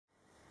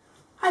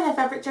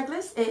fabric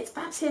jugglers, it's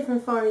Babs here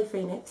from Fiery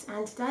Phoenix,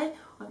 and today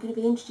I'm going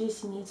to be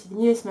introducing you to the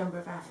newest member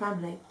of our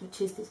family,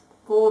 which is this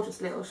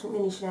gorgeous little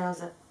mini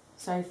schnauzer,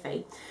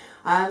 Sophie.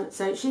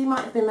 So she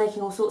might have been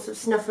making all sorts of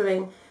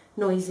snuffling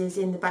noises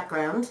in the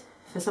background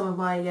for some of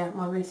my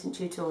my recent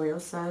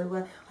tutorials,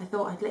 so I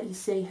thought I'd let you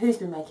see who's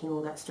been making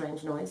all that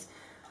strange noise,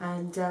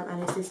 and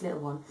it's this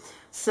little one.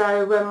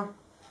 So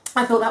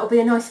I thought that would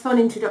be a nice fun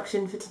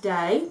introduction for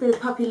today. Bit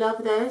of puppy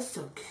love there,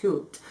 so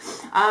cute.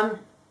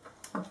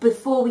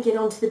 Before we get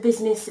on to the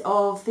business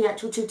of the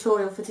actual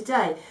tutorial for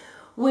today,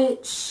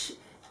 which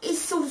is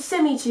sort of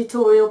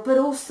semi-tutorial, but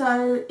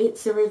also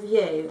it's a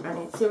review, and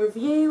it's a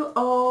review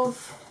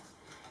of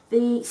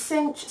the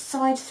SENCH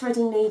side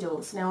threading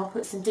needles. Now I'll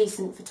put some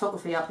decent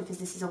photography up because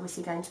this is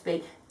obviously going to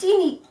be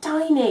teeny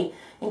tiny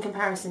in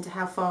comparison to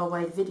how far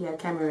away the video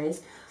camera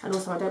is, and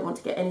also I don't want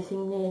to get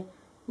anything near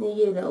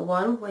you, little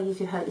one, where you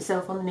could hurt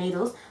yourself on the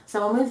needles.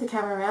 So I'll move the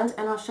camera around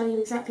and I'll show you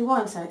exactly why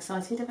I'm so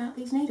excited about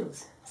these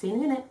needles. See you in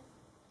a minute.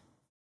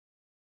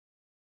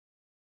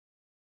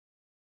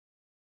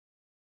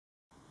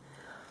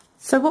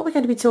 So what we're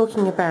going to be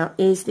talking about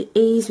is the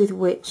ease with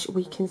which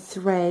we can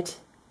thread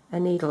a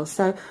needle.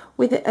 So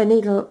with a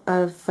needle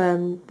of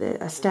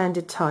a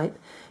standard type,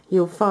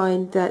 you'll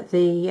find that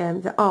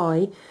the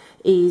eye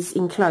is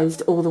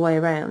enclosed all the way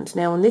around.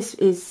 Now, and this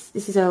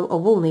is a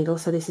wool needle,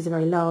 so this is a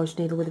very large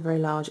needle with a very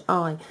large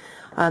eye.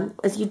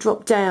 As you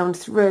drop down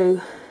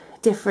through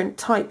different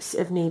types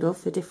of needle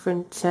for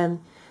different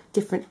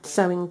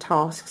sewing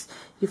tasks,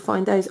 you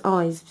find those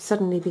eyes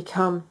suddenly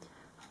become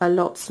a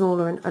lot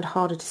smaller and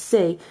harder to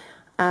see,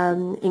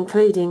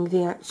 including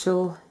the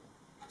actual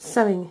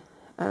sewing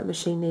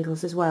machine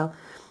needles as well.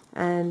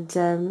 And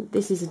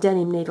this is a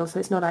denim needle, so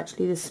it's not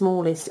actually the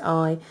smallest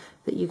eye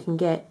that you can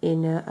get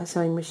in a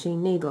sewing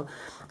machine needle.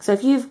 So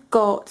if you've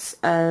got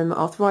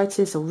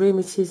arthritis or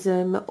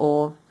rheumatism,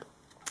 or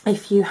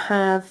if you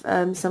have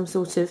some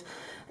sort of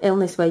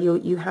illness where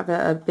you have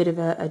a bit of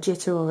a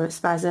jitter or a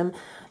spasm,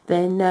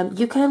 then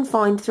you can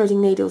find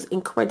threading needles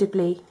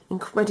incredibly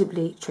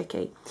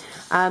tricky.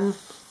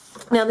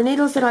 Now, the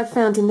needles that I've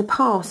found in the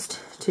past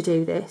to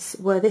do this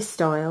were this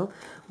style,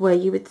 where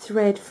you would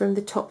thread from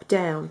the top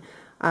down.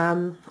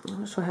 I'm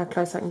not sure how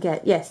close I can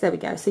get. Yes, there we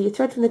go. So you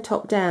thread from the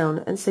top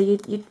down, and so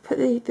you'd put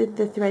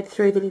the thread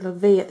through the little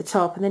V at the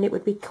top, and then it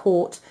would be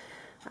caught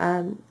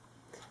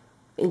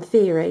in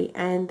theory,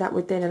 and that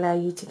would then allow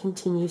you to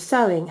continue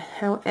sewing.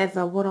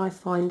 However, what I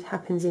find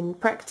happens in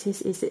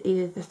practice is that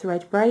either the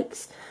thread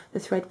breaks, the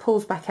thread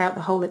pulls back out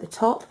the hole at the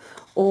top,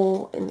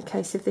 or in the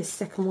case of this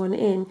second one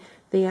in,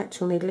 the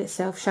actual needle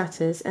itself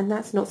shatters, and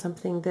that's not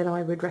something that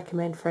I would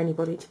recommend for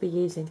anybody to be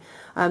using.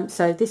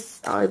 So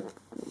this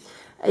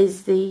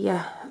is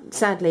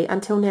sadly,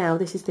 until now,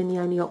 this has been the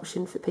only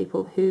option for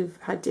people who've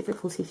had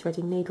difficulty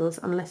threading needles,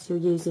 unless you're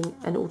using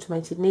an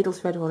automated needle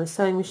threader on a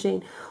sewing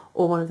machine,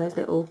 or one of those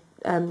little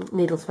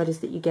needle threaders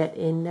that you get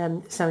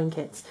in sewing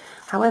kits.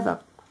 However,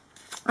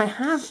 I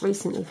have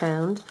recently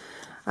found,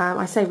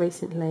 I say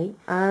recently,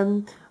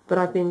 but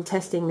I've been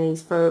testing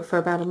these for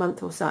about a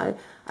month or so,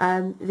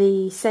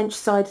 the SENCH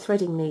side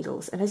threading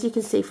needles, and as you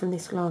can see from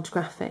this large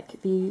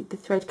graphic, the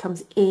thread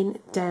comes in,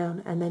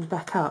 down and then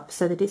back up,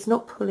 so that it's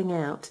not pulling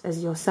out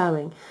as you're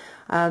sewing,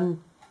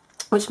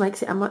 which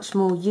makes it a much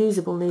more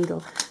usable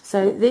needle.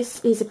 So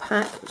this is a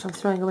pack, which I'm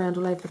throwing around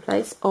all over the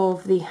place,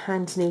 of the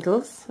hand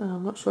needles.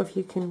 I'm not sure if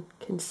you can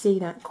see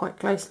that quite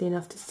closely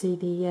enough to see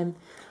the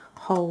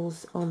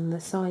holes on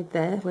the side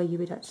there where you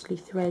would actually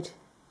thread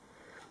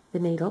the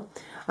needle,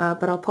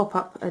 but I'll pop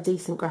up a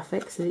decent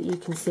graphic so that you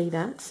can see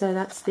that. So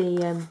that's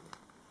the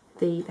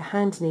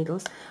hand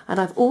needles, and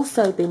I've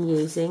also been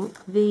using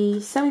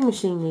the sewing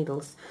machine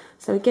needles.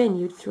 So again,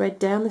 you'd thread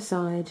down the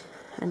side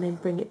and then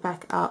bring it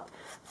back up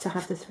to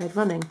have the thread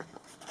running.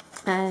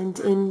 And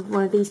in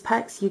one of these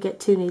packs you get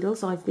 2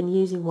 needles. I've been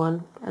using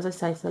one, as I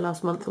say, for the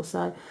last month or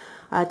so,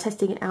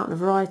 testing it out in a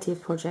variety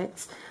of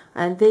projects,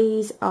 and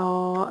these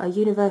are a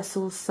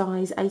universal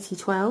size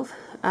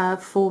 80-12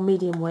 for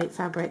medium weight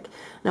fabric.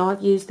 Now,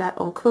 I've used that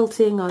on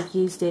quilting, I've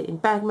used it in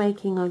bag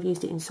making, I've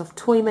used it in soft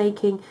toy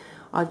making,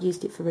 I've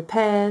used it for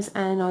repairs,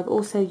 and I've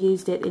also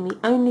used it in the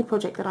only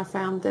project that I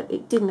found that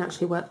it didn't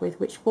actually work with,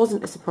 which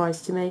wasn't a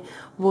surprise to me,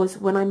 was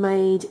when I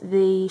made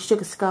the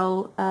Sugar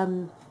Skull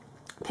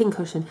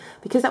pincushion,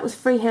 because that was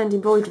freehand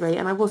embroidery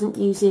and I wasn't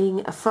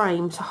using a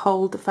frame to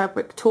hold the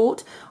fabric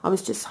taut. I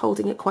was just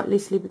holding it quite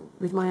loosely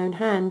with my own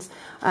hands.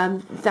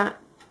 That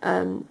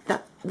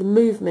the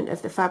movement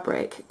of the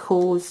fabric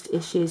caused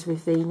issues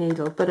with the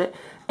needle, but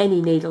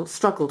any needle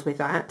struggled with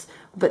that,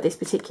 but this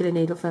particular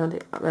needle found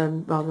it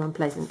rather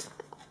unpleasant.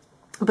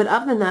 But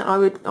other than that, I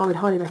would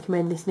highly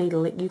recommend this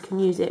needle. You can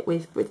use it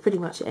with pretty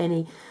much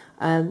any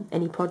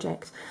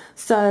project.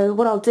 So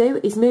what I'll do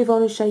is move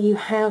on and show you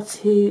how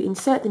to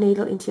insert the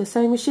needle into your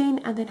sewing machine,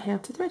 and then how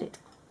to thread it.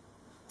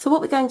 So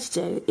what we're going to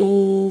do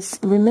is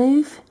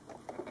remove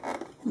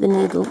the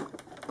needle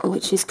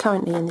which is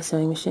currently in the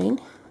sewing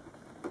machine.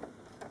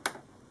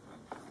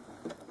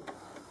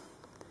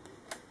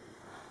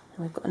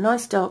 We've got a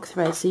nice dark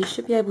thread, so you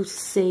should be able to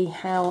see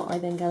how I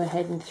then go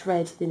ahead and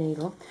thread the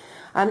needle.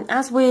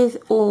 As with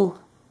all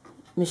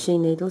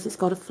machine needles, it's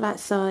got a flat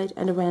side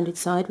and a rounded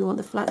side. We want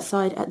the flat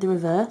side at the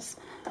reverse,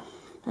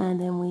 and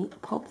then we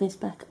pop this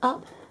back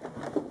up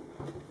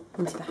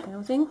into the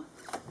housing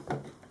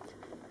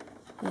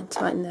and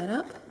tighten that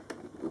up.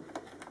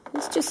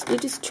 You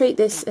just treat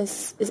this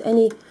as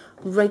any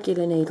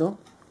regular needle,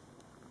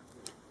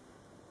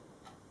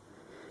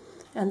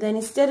 and then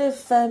instead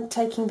of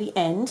taking the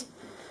end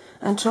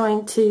and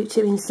trying to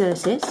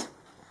insert it,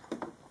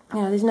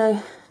 there's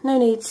no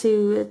need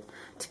to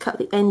cut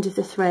the end of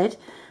the thread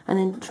and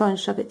then try and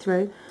shove it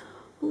through.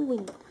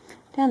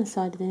 Down the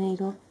side of the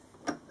needle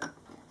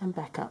and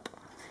back up,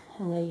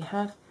 and there you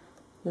have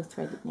your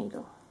threaded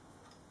needle.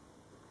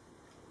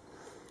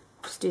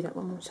 Just do that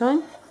one more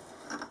time,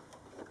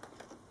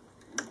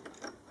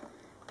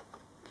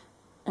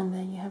 and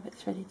there you have it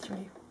threaded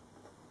through.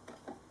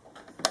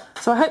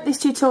 So I hope this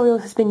tutorial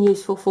has been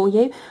useful for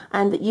you,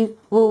 and that you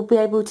will be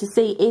able to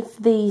see if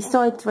the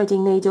side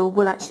threading needle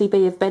will actually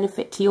be of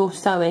benefit to your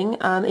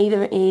sewing,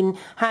 either in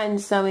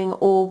hand sewing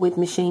or with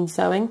machine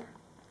sewing.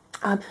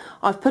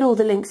 I've put all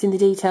the links in the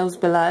details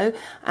below,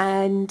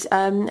 and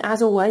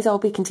as always, I'll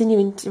be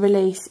continuing to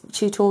release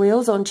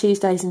tutorials on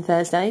Tuesdays and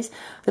Thursdays.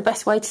 The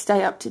best way to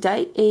stay up to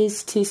date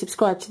is to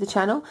subscribe to the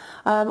channel,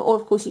 or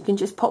of course you can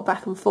just pop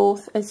back and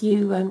forth as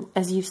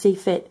you see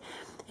fit.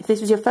 If this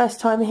was your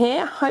first time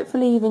here,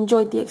 hopefully you've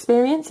enjoyed the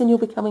experience and you'll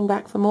be coming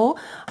back for more,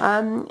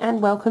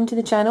 and welcome to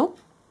the channel.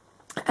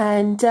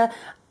 And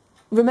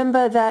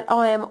remember that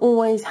I am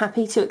always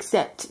happy to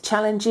accept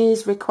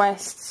challenges,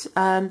 requests,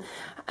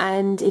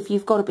 and if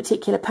you've got a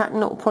particular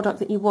pattern or product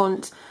that you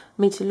want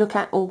me to look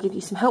at or give you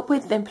some help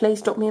with, then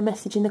please drop me a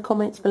message in the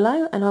comments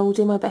below and I will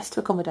do my best to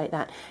accommodate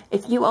that.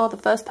 If you are the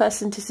first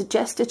person to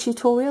suggest a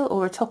tutorial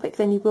or a topic,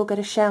 then you will get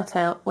a shout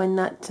out when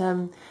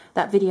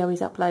that video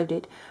is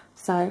uploaded.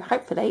 So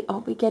hopefully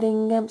I'll be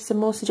getting some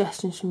more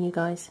suggestions from you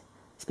guys.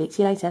 Speak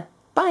to you later.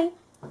 Bye!